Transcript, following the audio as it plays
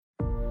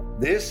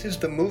This is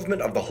the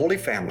movement of the Holy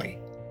Family.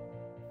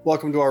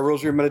 Welcome to our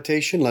Rosary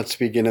Meditation. Let's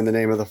begin in the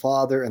name of the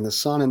Father, and the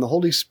Son, and the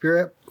Holy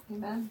Spirit.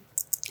 Amen.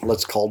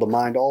 Let's call to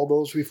mind all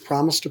those we've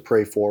promised to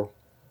pray for.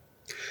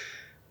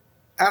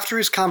 After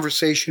his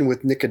conversation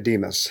with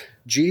Nicodemus,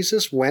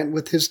 Jesus went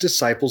with his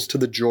disciples to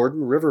the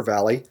Jordan River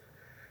Valley,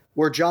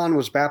 where John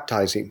was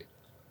baptizing.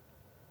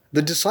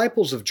 The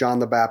disciples of John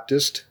the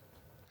Baptist,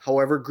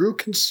 however, grew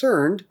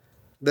concerned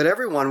that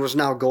everyone was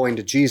now going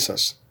to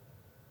Jesus.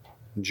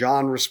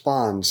 John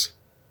responds,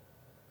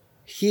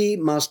 "He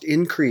must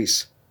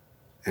increase,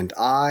 and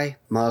I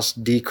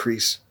must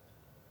decrease."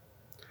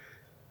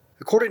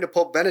 According to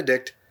Pope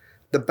Benedict,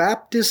 the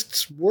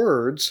Baptist's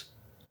words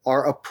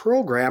are a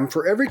program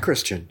for every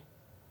Christian.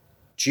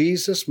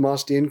 Jesus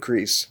must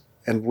increase,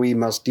 and we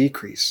must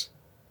decrease.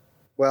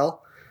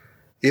 Well,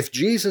 if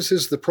Jesus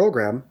is the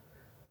program,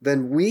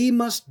 then we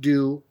must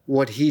do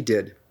what he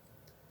did.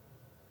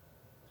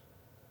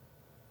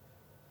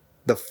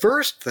 The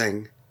first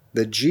thing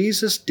that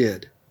Jesus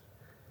did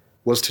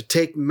was to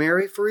take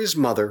Mary for his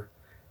mother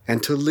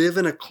and to live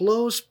in a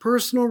close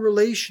personal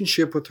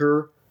relationship with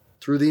her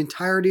through the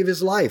entirety of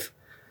his life,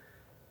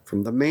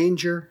 from the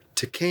manger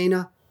to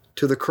Cana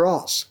to the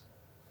cross.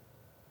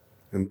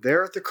 And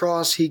there at the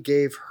cross, he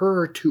gave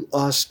her to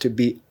us to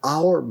be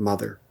our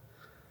mother.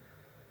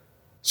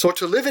 So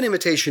to live in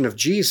imitation of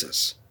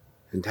Jesus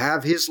and to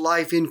have his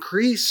life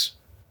increase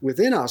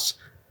within us,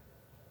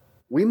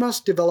 we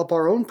must develop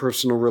our own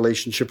personal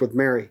relationship with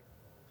Mary,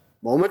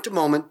 moment to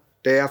moment,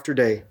 day after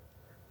day.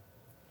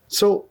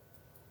 So,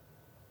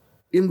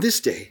 in this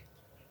day,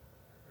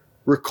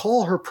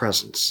 recall her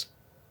presence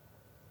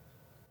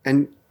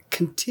and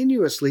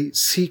continuously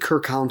seek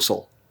her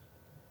counsel.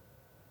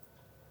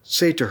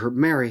 Say to her,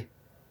 "Mary,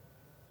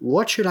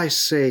 what should I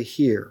say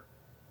here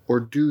or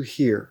do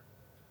here?"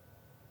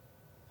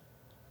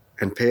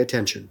 And pay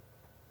attention.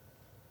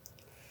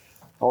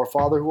 Our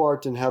Father who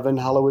art in heaven,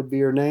 hallowed be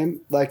your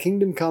name. Thy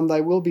kingdom come,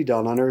 thy will be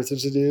done on earth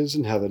as it is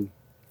in heaven.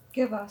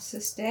 Give us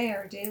this day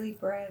our daily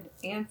bread,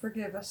 and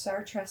forgive us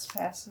our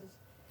trespasses,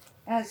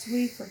 as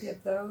we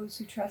forgive those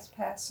who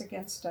trespass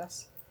against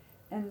us.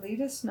 And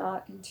lead us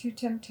not into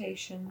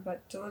temptation,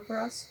 but deliver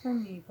us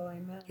from evil.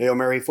 Amen. Hail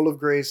Mary, full of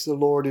grace, the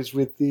Lord is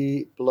with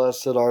thee.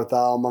 Blessed art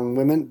thou among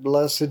women.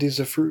 Blessed is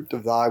the fruit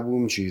of thy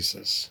womb,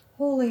 Jesus.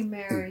 Holy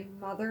Mary,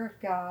 Mother of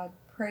God,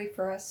 pray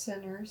for us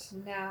sinners,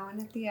 now and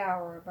at the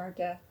hour of our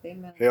death.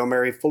 Amen. Hail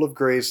Mary, full of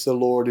grace, the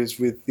Lord is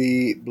with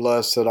thee.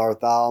 Blessed art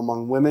thou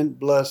among women.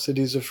 Blessed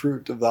is the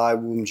fruit of thy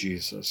womb,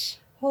 Jesus.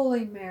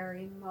 Holy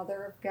Mary,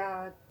 Mother of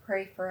God,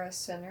 pray for us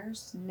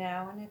sinners,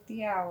 now and at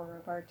the hour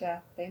of our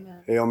death.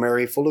 Amen. Hail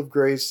Mary, full of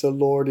grace, the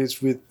Lord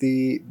is with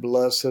thee.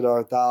 Blessed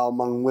art thou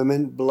among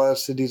women.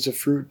 Blessed is the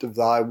fruit of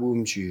thy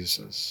womb,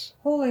 Jesus.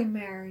 Holy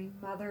Mary,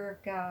 Mother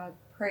of God,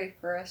 pray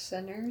for us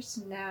sinners,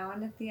 now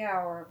and at the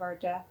hour of our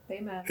death.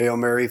 Amen. Hail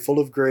Mary, full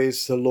of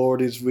grace, the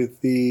Lord is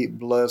with thee.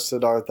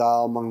 Blessed art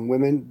thou among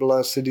women.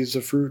 Blessed is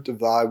the fruit of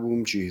thy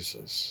womb,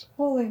 Jesus.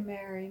 Holy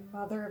Mary,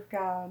 Mother of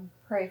God,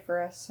 pray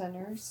for us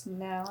sinners,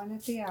 now and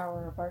at the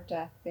hour of our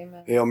death.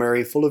 Amen. Hail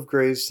Mary, full of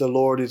grace, the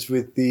Lord is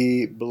with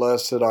thee.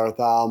 Blessed art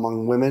thou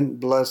among women.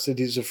 Blessed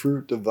is the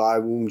fruit of thy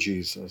womb,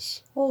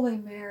 Jesus. Holy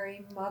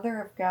Mary,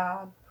 Mother of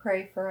God,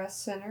 pray for us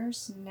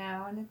sinners,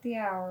 now and at the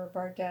hour of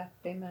our death.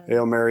 Amen.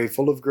 Hail Mary,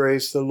 full of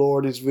grace, the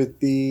Lord is with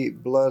thee.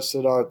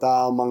 Blessed art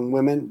thou among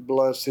women.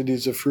 Blessed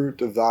is the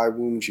fruit of thy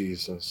womb,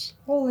 Jesus.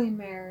 Holy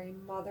Mary,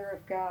 Mother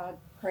of God,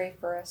 pray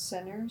for us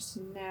sinners,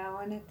 now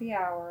and at the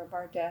hour of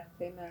our death.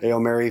 Amen. Hail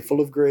Mary,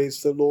 full of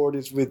grace, the Lord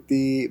is with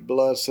thee.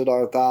 Blessed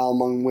art thou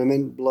among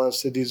women.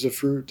 Blessed is the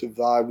fruit of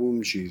thy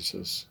womb,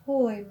 Jesus.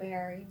 Holy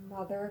Mary,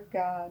 Mother of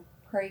God,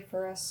 pray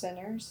for us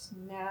sinners,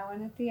 now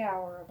and at the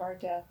hour of our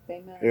death.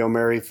 Amen. Hail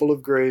Mary, full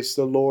of grace,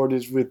 the Lord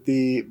is with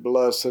thee.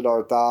 Blessed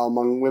art thou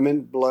among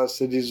women.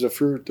 Blessed is the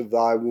fruit of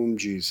thy womb,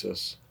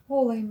 Jesus.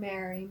 Holy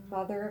Mary,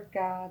 Mother of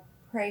God,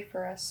 pray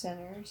for us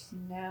sinners,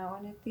 now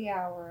and at the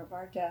hour of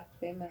our death.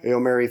 Amen. Hail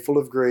Mary, full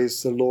of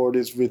grace, the Lord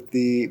is with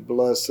thee.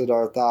 Blessed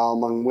art thou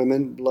among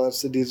women.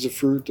 Blessed is the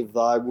fruit of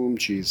thy womb,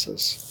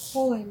 Jesus.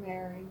 Holy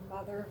Mary,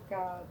 Mother of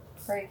God,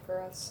 pray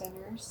for us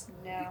sinners,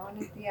 now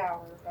and at the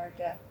hour of our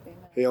death.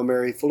 Amen. Hail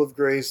Mary, full of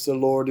grace, the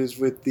Lord is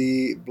with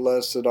thee.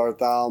 Blessed art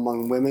thou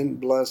among women.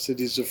 Blessed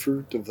is the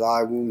fruit of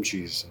thy womb,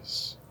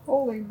 Jesus.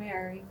 Holy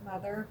Mary,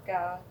 Mother of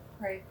God,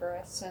 pray for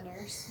us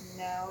sinners,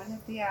 now and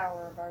at the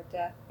hour of our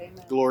death.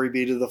 Amen. Glory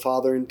be to the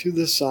Father, and to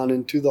the Son,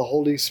 and to the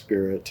Holy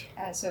Spirit.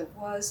 As it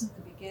was in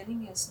the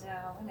beginning, is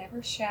now, and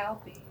ever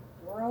shall be,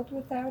 world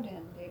without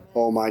end. Amen.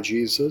 O my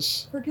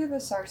Jesus, forgive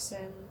us our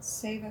sins,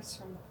 save us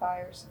from the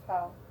fires of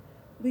hell.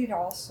 Lead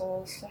all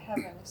souls to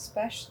heaven,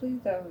 especially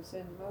those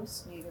in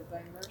most need of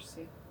thy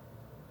mercy.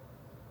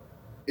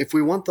 if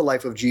we want the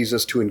life of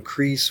Jesus to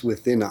increase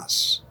within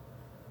us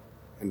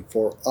and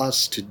for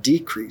us to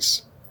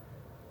decrease,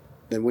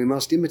 then we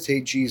must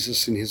imitate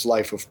Jesus in his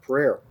life of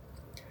prayer.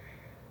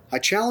 I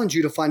challenge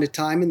you to find a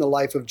time in the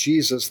life of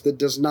Jesus that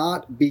does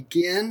not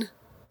begin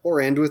or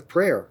end with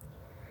prayer.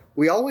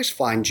 We always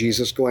find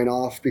Jesus going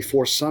off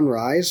before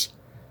sunrise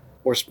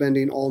or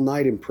spending all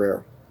night in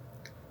prayer.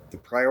 The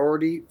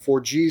priority for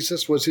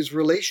Jesus was his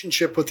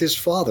relationship with his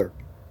Father.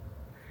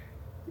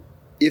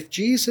 If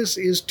Jesus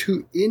is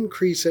to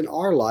increase in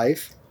our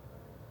life,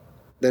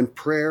 then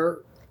prayer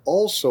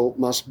also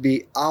must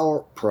be our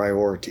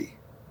priority.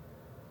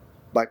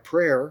 By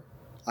prayer,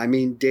 I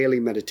mean daily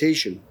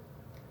meditation,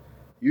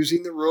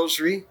 using the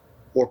rosary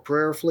or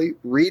prayerfully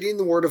reading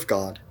the Word of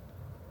God.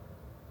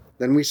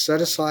 Then we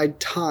set aside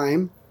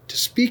time to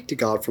speak to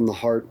God from the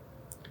heart,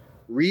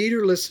 read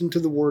or listen to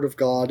the Word of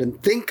God,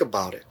 and think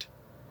about it.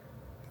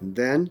 And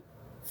then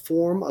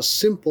form a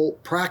simple,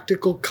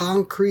 practical,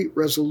 concrete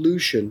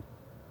resolution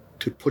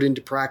to put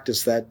into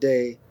practice that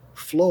day,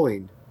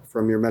 flowing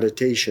from your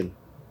meditation.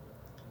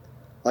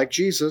 Like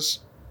Jesus,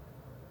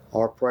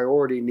 our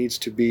priority needs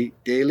to be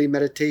daily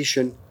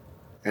meditation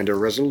and a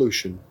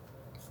resolution.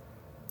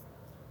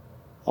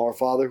 Our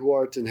Father who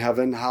art in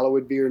heaven,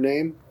 hallowed be your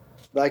name.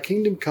 Thy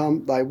kingdom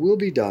come, thy will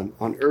be done,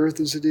 on earth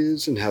as it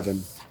is in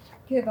heaven.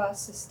 Give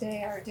us this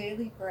day our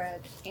daily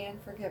bread,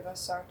 and forgive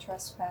us our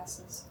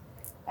trespasses,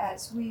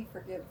 as we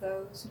forgive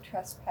those who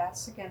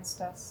trespass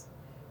against us.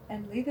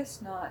 And lead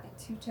us not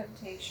into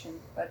temptation,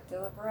 but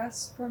deliver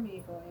us from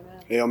evil.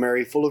 Amen. Hail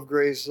Mary, full of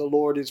grace, the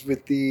Lord is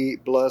with thee.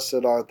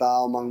 Blessed art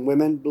thou among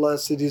women.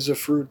 Blessed is the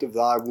fruit of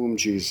thy womb,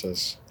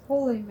 Jesus.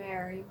 Holy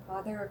Mary,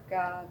 Mother of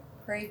God,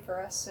 pray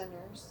for us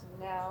sinners,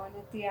 now and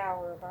at the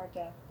hour of our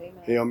death.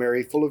 Amen. Hail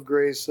Mary, full of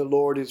grace, the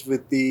Lord is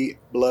with thee.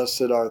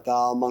 Blessed art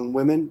thou among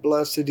women.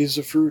 Blessed is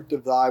the fruit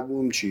of thy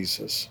womb,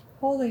 Jesus.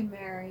 Holy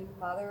Mary,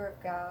 Mother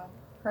of God,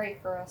 pray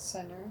for us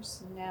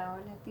sinners, now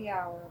and at the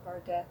hour of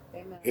our death.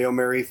 Amen. Hail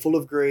Mary, full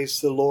of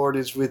grace, the Lord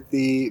is with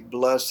thee.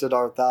 Blessed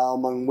art thou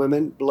among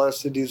women.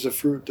 Blessed is the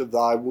fruit of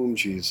thy womb,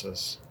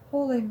 Jesus.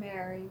 Holy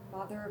Mary,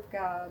 Mother of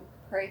God,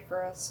 pray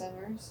for us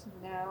sinners,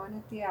 now and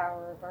at the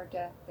hour of our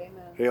death.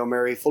 Amen. Hail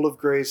Mary, full of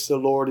grace, the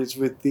Lord is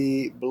with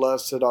thee.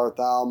 Blessed art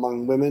thou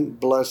among women.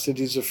 Blessed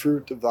is the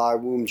fruit of thy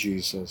womb,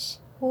 Jesus.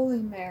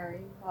 Holy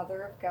Mary,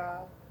 Mother of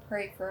God,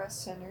 pray for us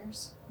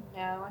sinners,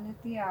 now and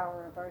at the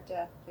hour of our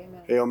death.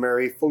 Amen. Hail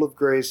Mary, full of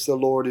grace, the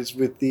Lord is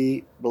with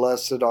thee.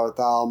 Blessed art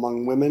thou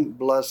among women.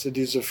 Blessed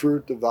is the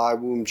fruit of thy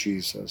womb,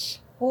 Jesus.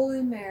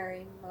 Holy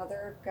Mary,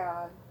 Mother of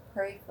God,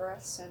 pray for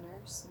us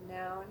sinners,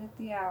 now and at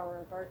the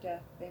hour of our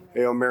death. Amen.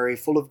 Hail Mary,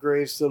 full of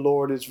grace, the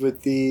Lord is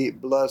with thee.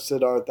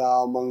 Blessed art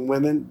thou among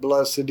women.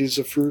 Blessed is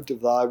the fruit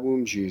of thy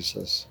womb,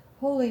 Jesus.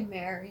 Holy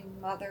Mary,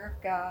 Mother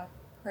of God,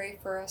 pray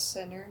for us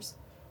sinners,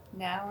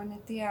 now and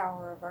at the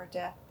hour of our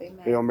death. Amen.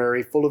 Hail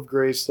Mary, full of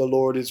grace, the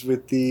Lord is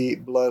with thee.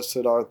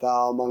 Blessed art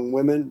thou among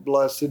women.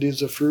 Blessed is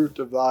the fruit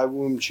of thy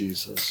womb,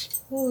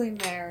 Jesus. Holy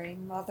Mary,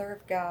 Mother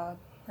of God,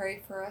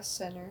 pray for us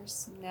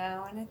sinners,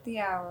 now and at the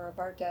hour of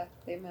our death.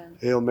 Amen.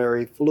 Hail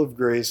Mary, full of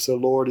grace, the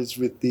Lord is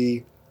with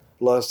thee.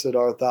 Blessed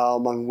art thou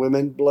among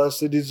women.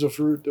 Blessed is the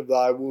fruit of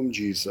thy womb,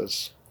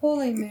 Jesus.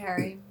 Holy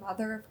Mary,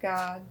 Mother of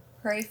God,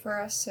 pray for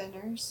us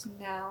sinners,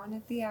 now and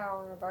at the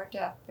hour of our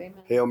death.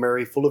 Amen. Hail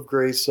Mary, full of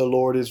grace, the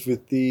Lord is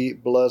with thee.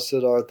 Blessed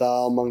art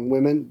thou among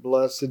women.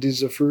 Blessed is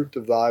the fruit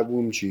of thy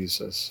womb,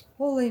 Jesus.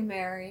 Holy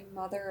Mary,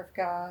 Mother of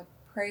God,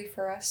 pray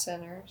for us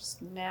sinners,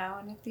 now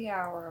and at the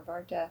hour of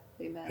our death.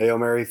 Amen. Hail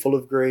Mary, full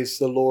of grace,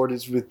 the Lord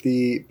is with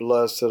thee.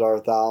 Blessed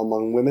art thou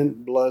among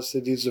women.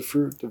 Blessed is the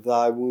fruit of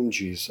thy womb,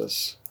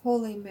 Jesus.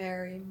 Holy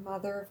Mary,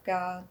 Mother of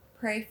God,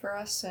 pray for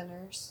us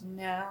sinners,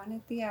 now and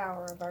at the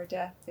hour of our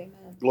death.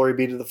 Amen. Glory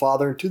be to the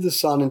Father, and to the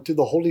Son, and to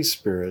the Holy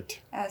Spirit.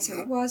 As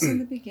it was in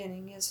the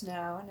beginning, is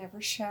now, and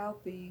ever shall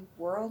be,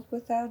 world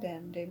without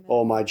end. Amen.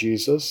 O my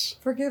Jesus,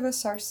 Forgive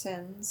us our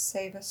sins,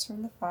 save us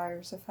from the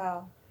fires of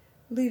hell.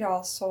 Lead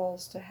all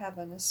souls to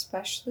heaven,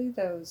 especially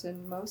those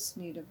in most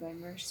need of thy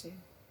mercy.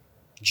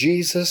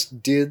 Jesus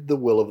did the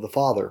will of the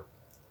Father.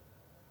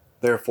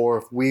 Therefore,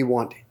 if we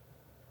want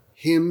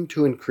him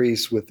to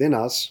increase within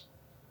us,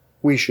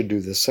 we should do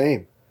the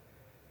same.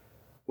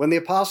 When the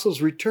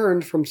apostles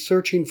returned from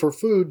searching for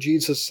food,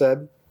 Jesus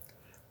said,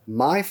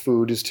 "My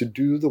food is to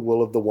do the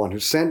will of the one who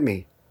sent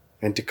me,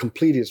 and to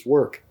complete his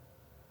work."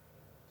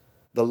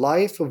 The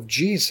life of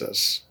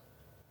Jesus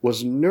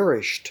was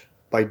nourished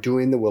by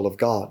doing the will of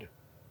God.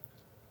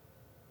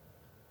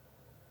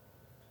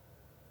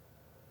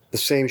 The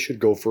same should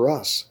go for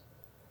us.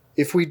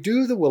 If we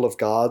do the will of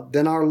God,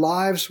 then our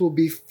lives will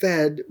be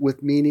fed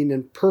with meaning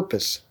and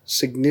purpose,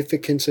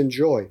 significance and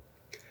joy.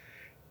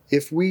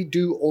 If we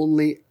do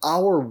only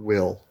our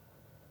will,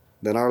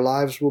 then our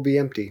lives will be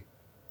empty.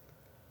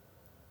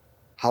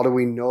 How do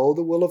we know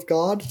the will of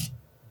God?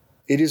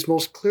 It is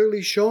most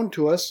clearly shown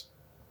to us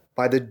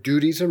by the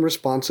duties and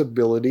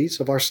responsibilities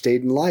of our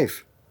state in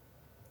life.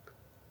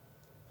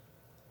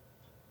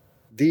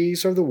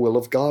 These are the will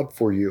of God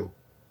for you.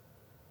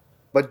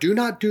 But do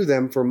not do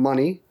them for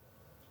money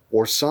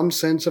or some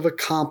sense of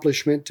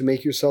accomplishment to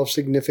make yourself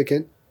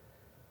significant,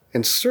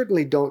 and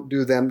certainly don't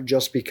do them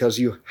just because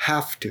you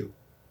have to.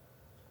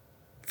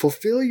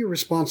 Fulfill your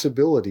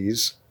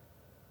responsibilities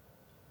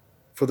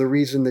for the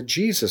reason that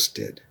Jesus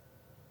did,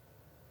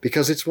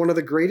 because it's one of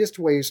the greatest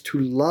ways to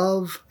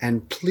love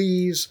and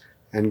please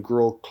and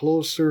grow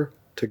closer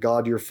to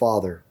God your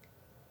Father.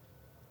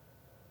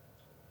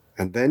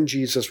 and then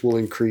Jesus will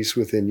increase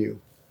within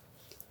you.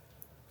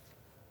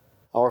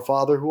 Our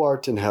Father who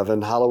art in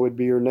heaven, hallowed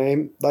be your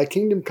name. Thy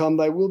kingdom come,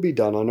 thy will be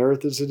done on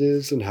earth as it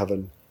is in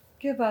heaven.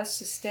 Give us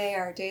this day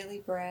our daily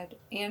bread,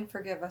 and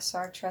forgive us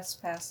our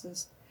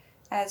trespasses,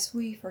 as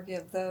we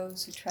forgive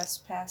those who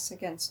trespass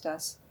against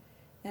us.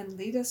 And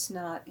lead us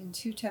not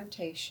into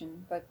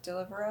temptation, but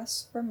deliver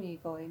us from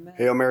evil. Amen.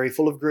 Hail Mary,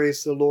 full of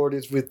grace, the Lord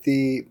is with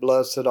thee.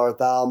 Blessed art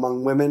thou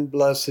among women,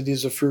 blessed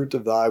is the fruit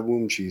of thy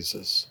womb,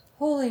 Jesus.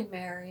 Holy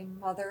Mary,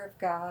 Mother of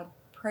God,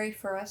 pray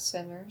for us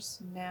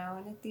sinners, now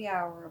and at the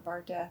hour of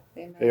our death.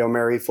 Amen. Hail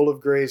Mary, full of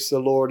grace, the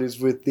Lord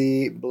is with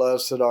thee.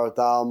 Blessed art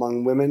thou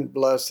among women,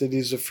 blessed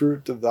is the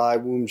fruit of thy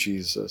womb,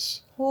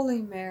 Jesus. Holy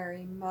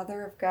Mary,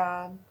 Mother of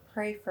God,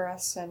 pray for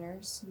us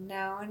sinners,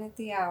 now and at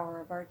the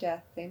hour of our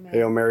death. Amen.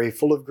 Hail Mary,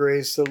 full of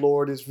grace, the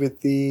Lord is with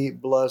thee.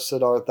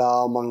 Blessed art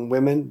thou among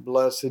women,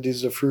 blessed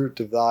is the fruit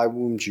of thy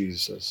womb,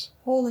 Jesus.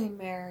 Holy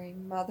Mary,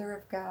 Mother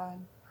of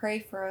God, pray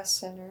for us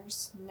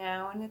sinners,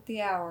 now and at the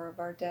hour of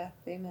our death.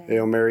 Amen.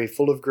 Hail Mary,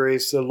 full of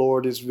grace, the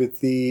Lord is with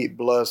thee.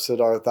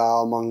 Blessed art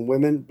thou among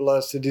women,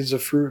 blessed is the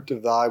fruit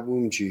of thy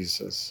womb,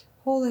 Jesus.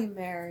 Holy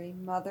Mary,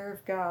 Mother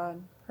of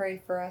God,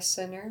 pray for us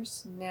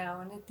sinners,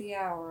 now and at the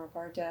hour of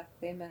our death.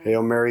 Amen.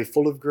 Hail Mary,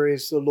 full of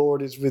grace, the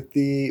Lord is with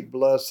thee.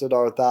 Blessed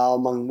art thou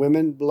among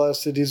women,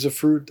 blessed is the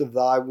fruit of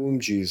thy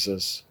womb,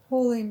 Jesus.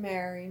 Holy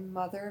Mary,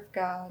 Mother of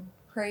God,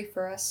 pray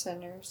for us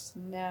sinners,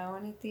 now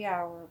and at the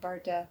hour of our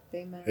death.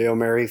 Amen. Hail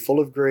Mary, full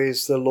of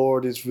grace, the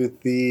Lord is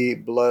with thee.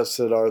 Blessed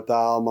art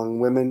thou among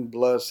women,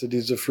 blessed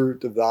is the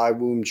fruit of thy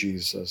womb,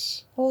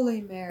 Jesus.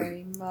 Holy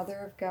Mary, Mother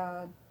of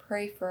God,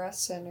 pray for us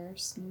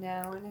sinners,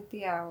 now and at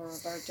the hour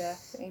of our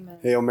death. Amen.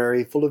 Hail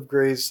Mary, full of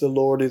grace, the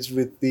Lord is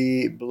with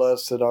thee.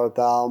 Blessed art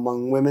thou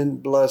among women,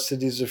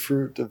 blessed is the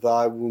fruit of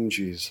thy womb,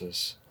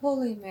 Jesus.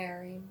 Holy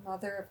Mary,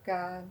 Mother of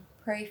God,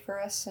 pray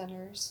for us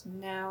sinners,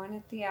 now and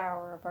at the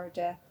hour of our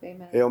death.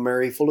 Amen. Hail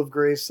Mary, full of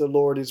grace, the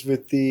Lord is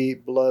with thee.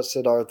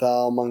 Blessed art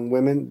thou among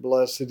women,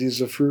 blessed is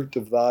the fruit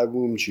of thy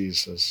womb,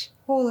 Jesus.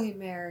 Holy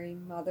Mary,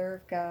 Mother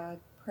of God,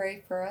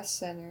 pray for us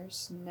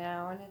sinners,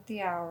 now and at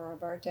the hour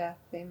of our death.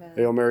 Amen.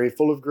 Hail Mary,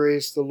 full of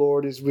grace, the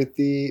Lord is with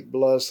thee.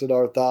 Blessed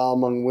art thou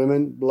among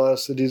women,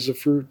 blessed is the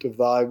fruit of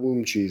thy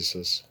womb,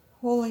 Jesus.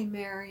 Holy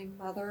Mary,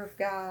 Mother of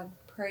God,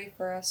 pray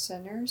for us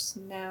sinners,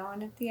 now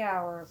and at the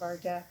hour of our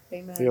death.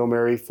 Amen. Hail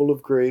Mary, full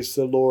of grace,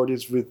 the Lord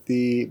is with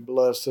thee.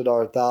 Blessed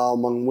art thou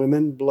among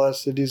women,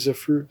 blessed is the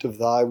fruit of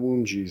thy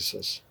womb,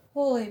 Jesus.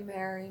 Holy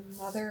Mary,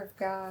 Mother of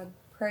God,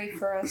 pray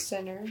for us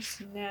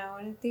sinners, now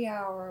and at the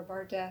hour of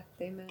our death.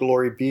 Amen.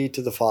 Glory be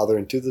to the Father,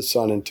 and to the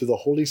Son, and to the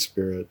Holy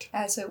Spirit.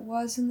 As it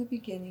was in the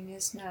beginning,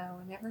 is now,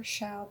 and ever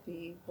shall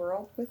be,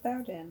 world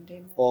without end.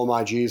 Amen. O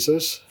my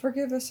Jesus,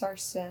 Forgive us our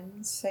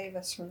sins, save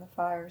us from the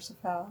fires of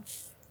hell.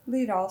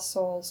 Lead all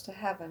souls to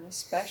heaven,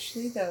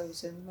 especially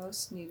those in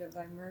most need of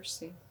thy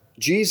mercy.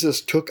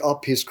 Jesus took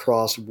up his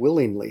cross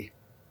willingly,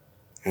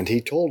 and he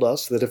told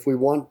us that if we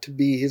want to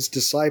be his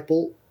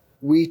disciple,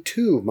 we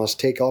too must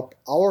take up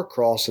our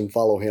cross and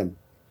follow him.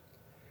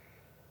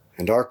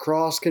 And our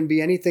cross can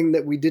be anything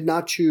that we did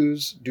not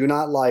choose, do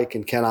not like,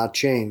 and cannot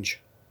change.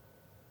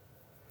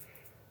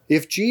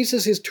 If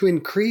Jesus is to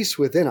increase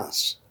within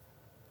us,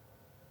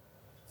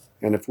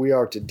 and if we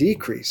are to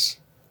decrease,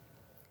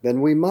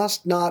 then we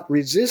must not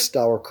resist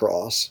our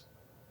cross,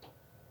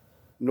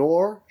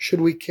 nor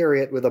should we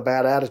carry it with a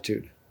bad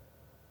attitude.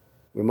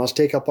 We must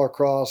take up our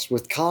cross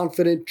with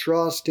confident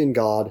trust in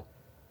God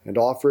and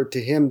offer it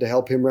to him to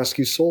help him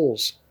rescue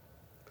souls.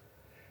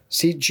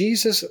 See,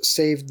 Jesus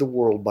saved the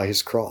world by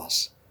his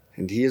cross,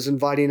 and he is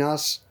inviting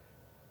us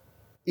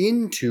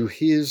into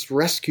his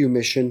rescue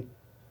mission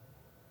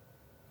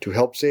to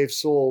help save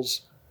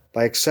souls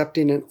by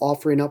accepting and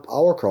offering up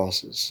our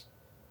crosses.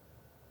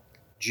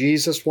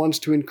 Jesus wants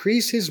to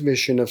increase his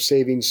mission of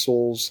saving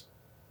souls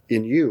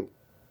in you.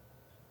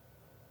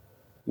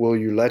 Will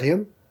you let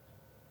him,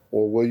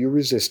 or will you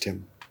resist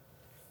him?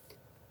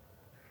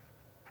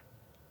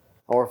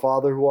 Our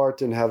Father who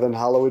art in heaven,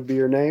 hallowed be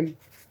your name.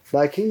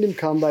 Thy kingdom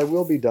come, thy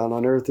will be done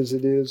on earth as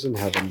it is in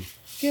heaven.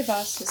 Give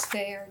us this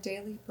day our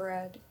daily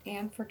bread,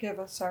 and forgive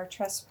us our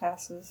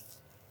trespasses,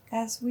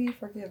 as we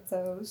forgive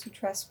those who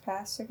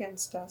trespass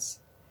against us.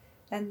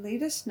 And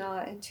lead us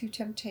not into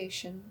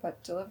temptation,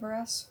 but deliver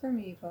us from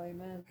evil.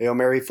 Amen. Hail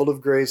Mary, full of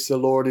grace, the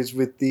Lord is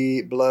with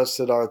thee.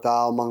 Blessed art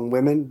thou among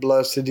women,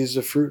 blessed is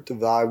the fruit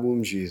of thy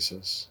womb,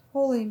 Jesus.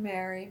 Holy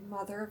Mary,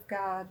 Mother of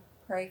God,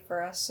 pray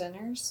for us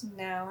sinners,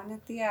 now and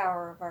at the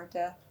hour of our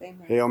death.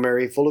 Amen. Hail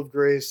Mary, full of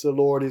grace, the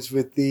Lord is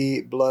with thee.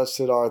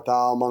 Blessed art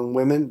thou among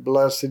women,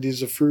 blessed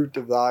is the fruit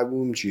of thy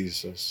womb,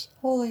 Jesus.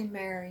 Holy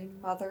Mary,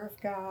 Mother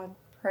of God,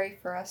 pray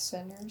for us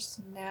sinners,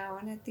 now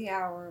and at the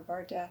hour of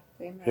our death.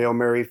 Amen. Hail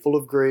Mary, full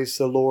of grace,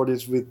 the Lord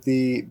is with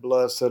thee.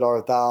 Blessed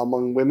art thou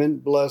among women,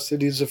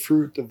 blessed is the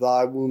fruit of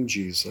thy womb,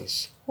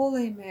 Jesus.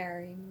 Holy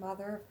Mary,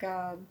 Mother of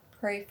God,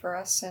 pray for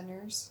us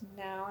sinners,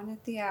 now and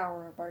at the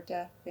hour of our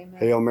death.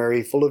 Amen. Hail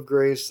Mary, full of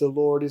grace, the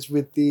Lord is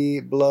with thee.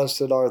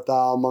 Blessed art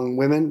thou among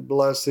women,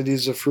 blessed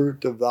is the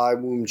fruit of thy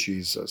womb,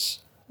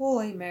 Jesus.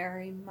 Holy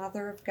Mary,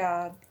 Mother of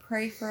God,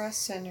 pray for us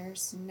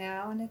sinners,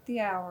 now and at the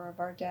hour of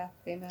our death.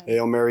 Amen.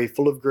 Hail Mary,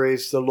 full of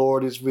grace, the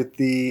Lord is with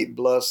thee.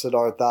 Blessed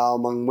art thou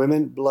among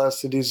women.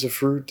 Blessed is the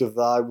fruit of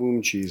thy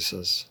womb,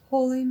 Jesus.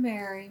 Holy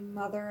Mary,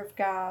 Mother of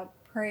God,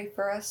 pray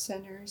for us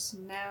sinners,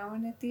 now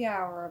and at the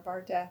hour of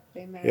our death.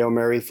 Amen. Hail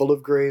Mary, full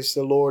of grace,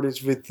 the Lord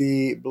is with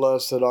thee.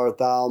 Blessed art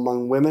thou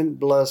among women.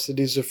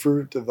 Blessed is the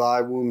fruit of thy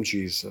womb,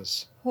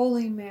 Jesus.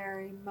 Holy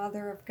Mary,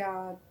 Mother of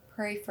God,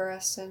 pray for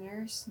us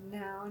sinners,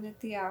 now and at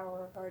the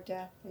hour of our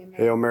death. Amen.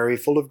 Hail Mary,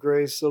 full of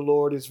grace, the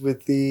Lord is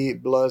with thee.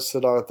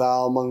 Blessed art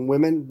thou among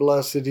women.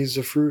 Blessed is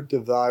the fruit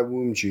of thy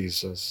womb,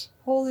 Jesus.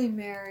 Holy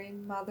Mary,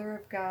 Mother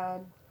of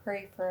God,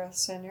 pray for us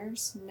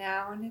sinners,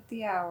 now and at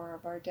the hour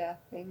of our death.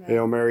 Amen.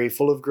 Hail Mary,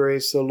 full of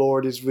grace, the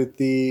Lord is with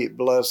thee.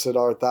 Blessed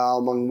art thou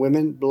among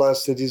women.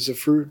 Blessed is the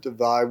fruit of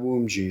thy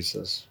womb,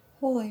 Jesus.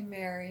 Holy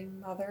Mary,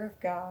 Mother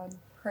of God,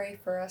 pray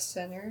for us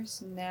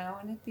sinners, now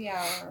and at the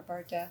hour of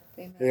our death.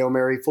 Amen. Hail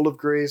Mary, full of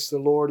grace, the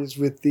Lord is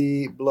with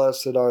thee.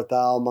 Blessed art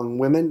thou among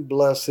women.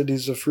 Blessed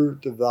is the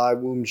fruit of thy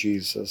womb,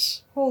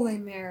 Jesus. Holy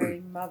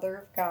Mary, Mother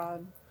of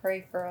God,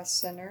 pray for us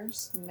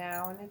sinners,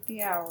 now and at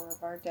the hour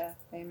of our death.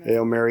 Amen.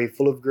 Hail Mary,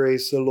 full of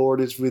grace, the Lord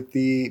is with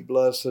thee.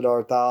 Blessed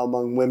art thou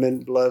among women.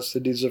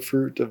 Blessed is the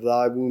fruit of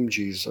thy womb,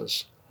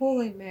 Jesus.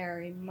 Holy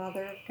Mary,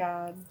 Mother of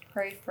God,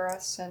 pray for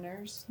us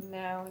sinners,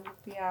 now and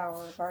at the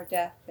hour of our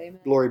death. Amen.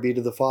 Glory be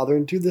to the Father,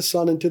 and to the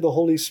Son, and to the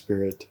Holy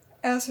Spirit.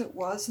 As it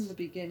was in the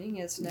beginning,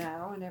 is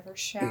now, and ever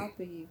shall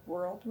be,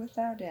 world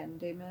without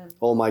end. Amen.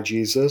 O my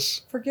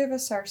Jesus, Forgive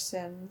us our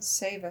sins,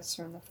 save us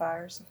from the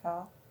fires of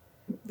hell.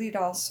 Lead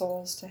all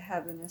souls to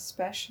heaven,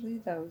 especially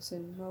those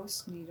in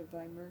most need of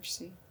thy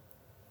mercy.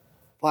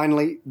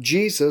 finally,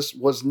 Jesus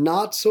was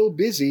not so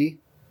busy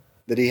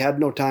that he had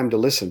no time to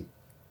listen.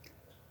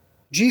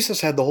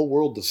 Jesus had the whole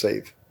world to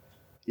save.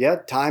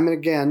 Yet, time and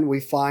again, we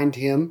find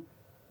him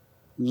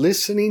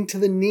listening to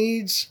the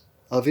needs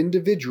of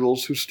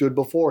individuals who stood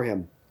before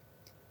him.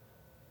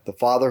 The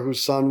father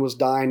whose son was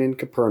dying in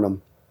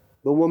Capernaum,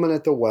 the woman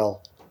at the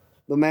well,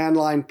 the man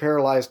lying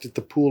paralyzed at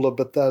the pool of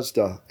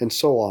Bethesda, and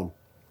so on.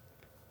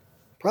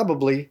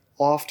 Probably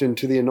often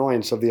to the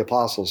annoyance of the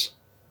apostles.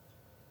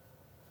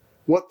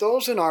 What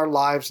those in our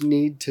lives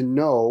need to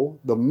know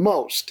the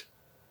most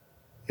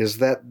is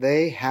that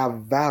they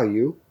have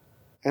value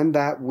and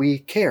that we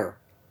care.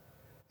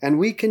 And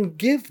we can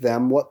give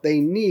them what they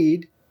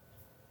need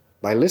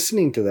by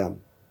listening to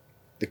them.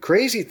 The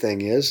crazy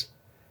thing is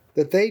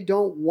that they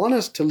don't want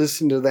us to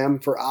listen to them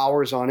for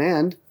hours on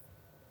end.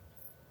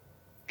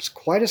 It's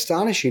quite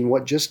astonishing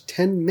what just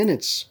 10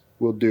 minutes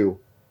will do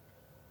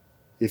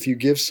if you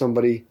give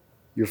somebody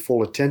your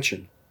full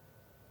attention.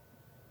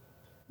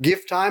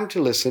 Give time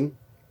to listen,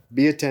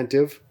 be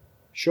attentive,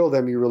 show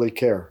them you really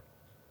care.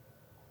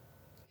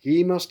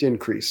 He must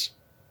increase,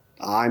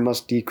 I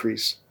must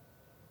decrease.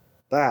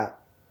 That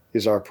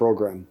is our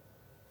program.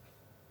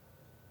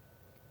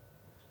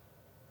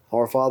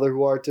 Our Father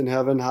who art in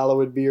heaven,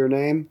 hallowed be your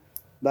name.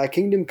 Thy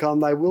kingdom come,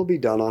 thy will be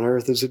done on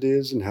earth as it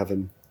is in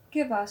heaven.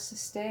 Give us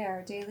this day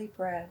our daily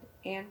bread,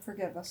 and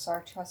forgive us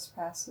our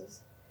trespasses,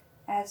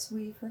 as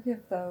we forgive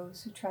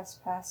those who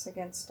trespass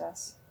against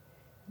us.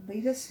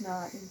 Lead us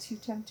not into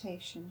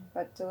temptation,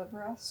 but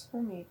deliver us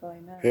from evil.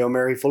 Amen. Hail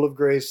Mary, full of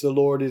grace, the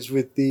Lord is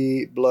with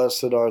thee.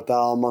 Blessed art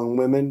thou among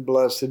women.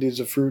 Blessed is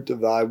the fruit of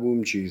thy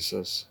womb,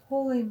 Jesus.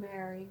 Holy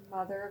Mary,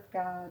 Mother of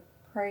God,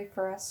 pray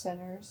for us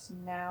sinners,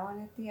 now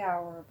and at the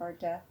hour of our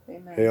death.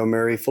 Amen. Hail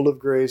Mary, full of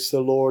grace, the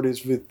Lord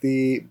is with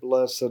thee.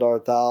 Blessed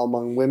art thou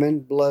among women.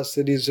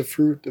 Blessed is the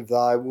fruit of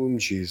thy womb,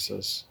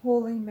 Jesus.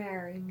 Holy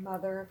Mary,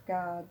 Mother of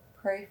God,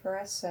 pray for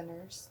us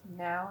sinners,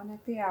 now and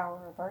at the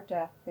hour of our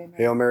death. Amen.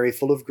 Hail Mary,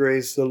 full of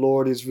grace, the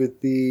Lord is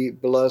with thee.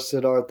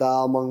 Blessed art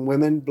thou among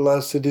women.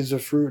 Blessed is the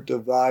fruit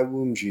of thy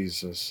womb,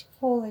 Jesus.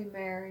 Holy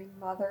Mary,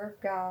 Mother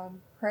of God,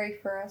 pray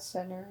for us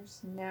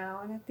sinners, now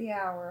and at the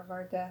hour of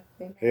our death.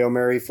 Amen. Hail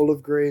Mary, full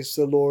of grace,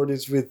 the Lord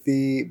is with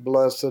thee.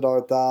 Blessed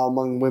art thou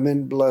among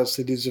women.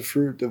 Blessed is the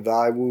fruit of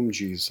thy womb,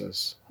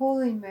 Jesus.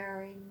 Holy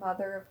Mary,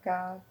 Mother of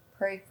God,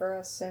 pray for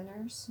us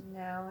sinners,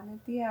 now and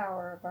at the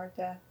hour of our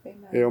death.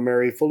 Amen. Hail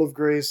Mary, full of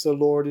grace, the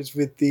Lord is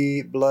with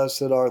thee.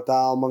 Blessed art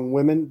thou among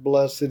women.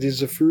 Blessed is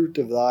the fruit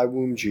of thy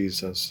womb,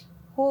 Jesus.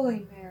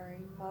 Holy Mary,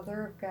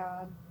 Mother of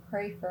God,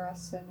 pray for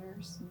us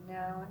sinners,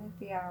 now and at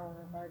the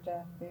hour of our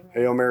death. Amen.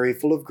 Hail Mary,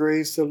 full of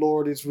grace, the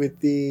Lord is with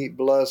thee.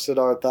 Blessed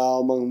art thou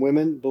among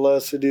women.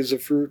 Blessed is the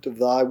fruit of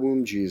thy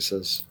womb,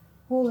 Jesus.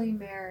 Holy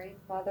Mary,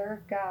 Mother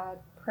of God,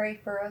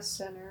 pray for us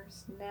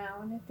sinners,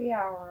 now and at the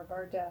hour of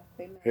our death.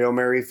 Amen. Hail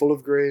Mary, full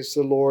of grace,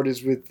 the Lord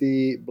is with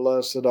thee.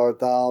 Blessed art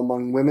thou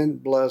among women.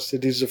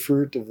 Blessed is the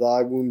fruit of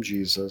thy womb,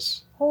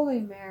 Jesus. Holy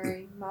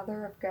Mary,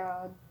 Mother of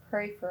God,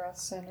 pray for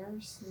us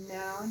sinners,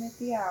 now and at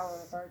the hour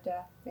of our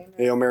death. Amen.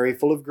 Hail Mary,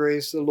 full of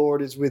grace, the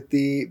Lord is with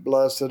thee.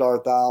 Blessed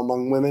art thou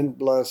among women.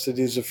 Blessed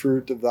is the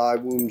fruit of thy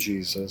womb,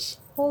 Jesus.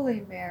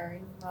 Holy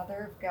Mary,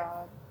 Mother of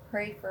God,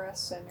 pray for us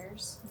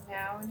sinners,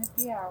 now and at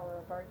the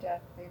hour of our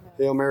death. Amen.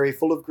 Hail Mary,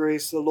 full of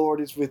grace, the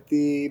Lord is with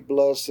thee.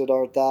 Blessed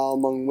art thou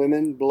among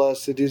women.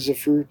 Blessed is the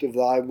fruit of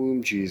thy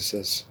womb,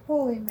 Jesus.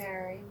 Holy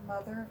Mary,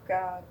 Mother of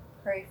God,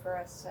 pray for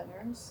us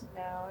sinners,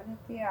 now and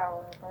at the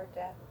hour of our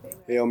death. Amen.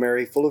 Hail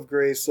Mary, full of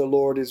grace, the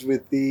Lord is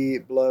with thee.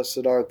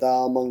 Blessed art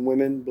thou among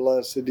women.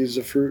 Blessed is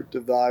the fruit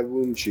of thy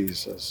womb,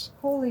 Jesus.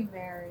 Holy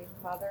Mary,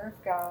 Mother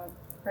of God,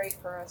 pray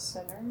for us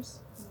sinners,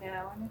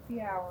 now and at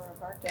the hour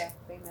of our death.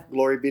 Amen.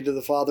 Glory be to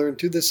the Father, and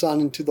to the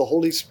Son, and to the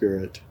Holy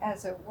Spirit.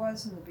 As it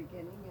was in the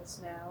beginning, is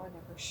now, and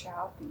ever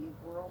shall be,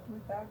 world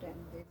without end.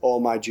 Amen. O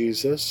my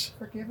Jesus,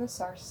 Forgive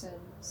us our sins,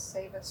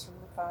 save us from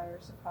the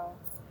fires of hell.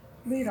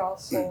 Lead all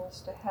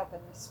souls to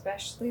heaven,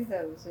 especially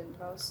those in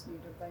most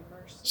need of thy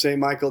mercy. Saint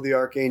Michael the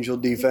Archangel,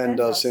 defend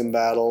us in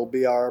battle.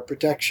 Be our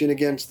protection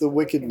against the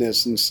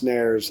wickedness and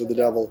snares of the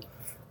devil.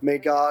 May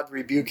God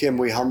rebuke him,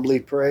 we humbly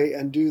pray.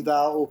 And do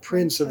thou, O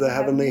Prince of the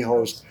heavenly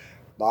host,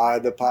 by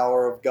the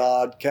power of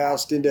God,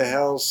 cast into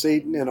hell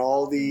Satan and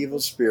all the evil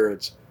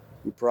spirits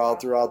who prowl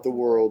throughout the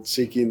world,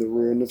 seeking the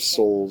ruin of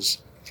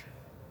souls.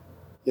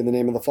 In the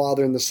name of the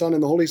Father, and the Son,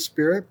 and the Holy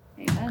Spirit.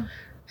 Amen.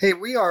 Hey,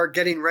 we are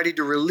getting ready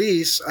to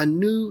release a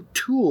new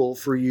tool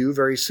for you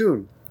very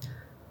soon.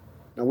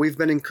 Now, we've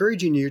been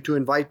encouraging you to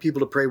invite people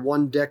to pray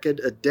 1 decade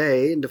a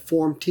day and to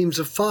form teams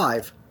of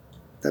 5.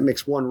 That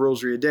makes 1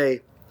 rosary a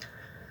day.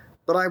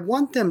 But I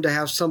want them to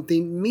have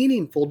something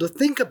meaningful to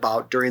think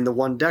about during the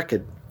 1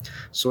 decade.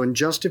 So in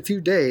just a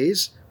few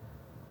days,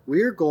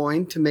 we are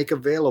going to make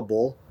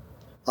available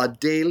a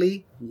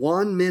daily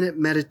 1-minute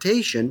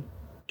meditation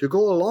to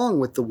go along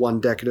with the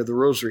 1 decade of the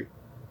rosary.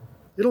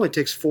 It only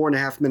takes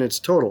 4.5 minutes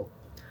total.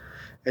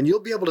 And you'll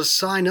be able to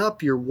sign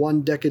up your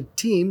 1 decade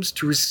teams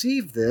to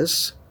receive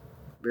this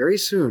very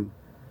soon.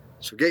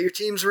 So get your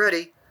teams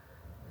ready,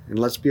 and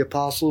let's be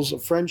apostles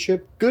of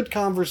friendship, good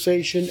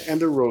conversation, and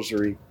the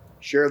rosary.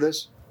 Share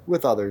this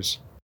with others.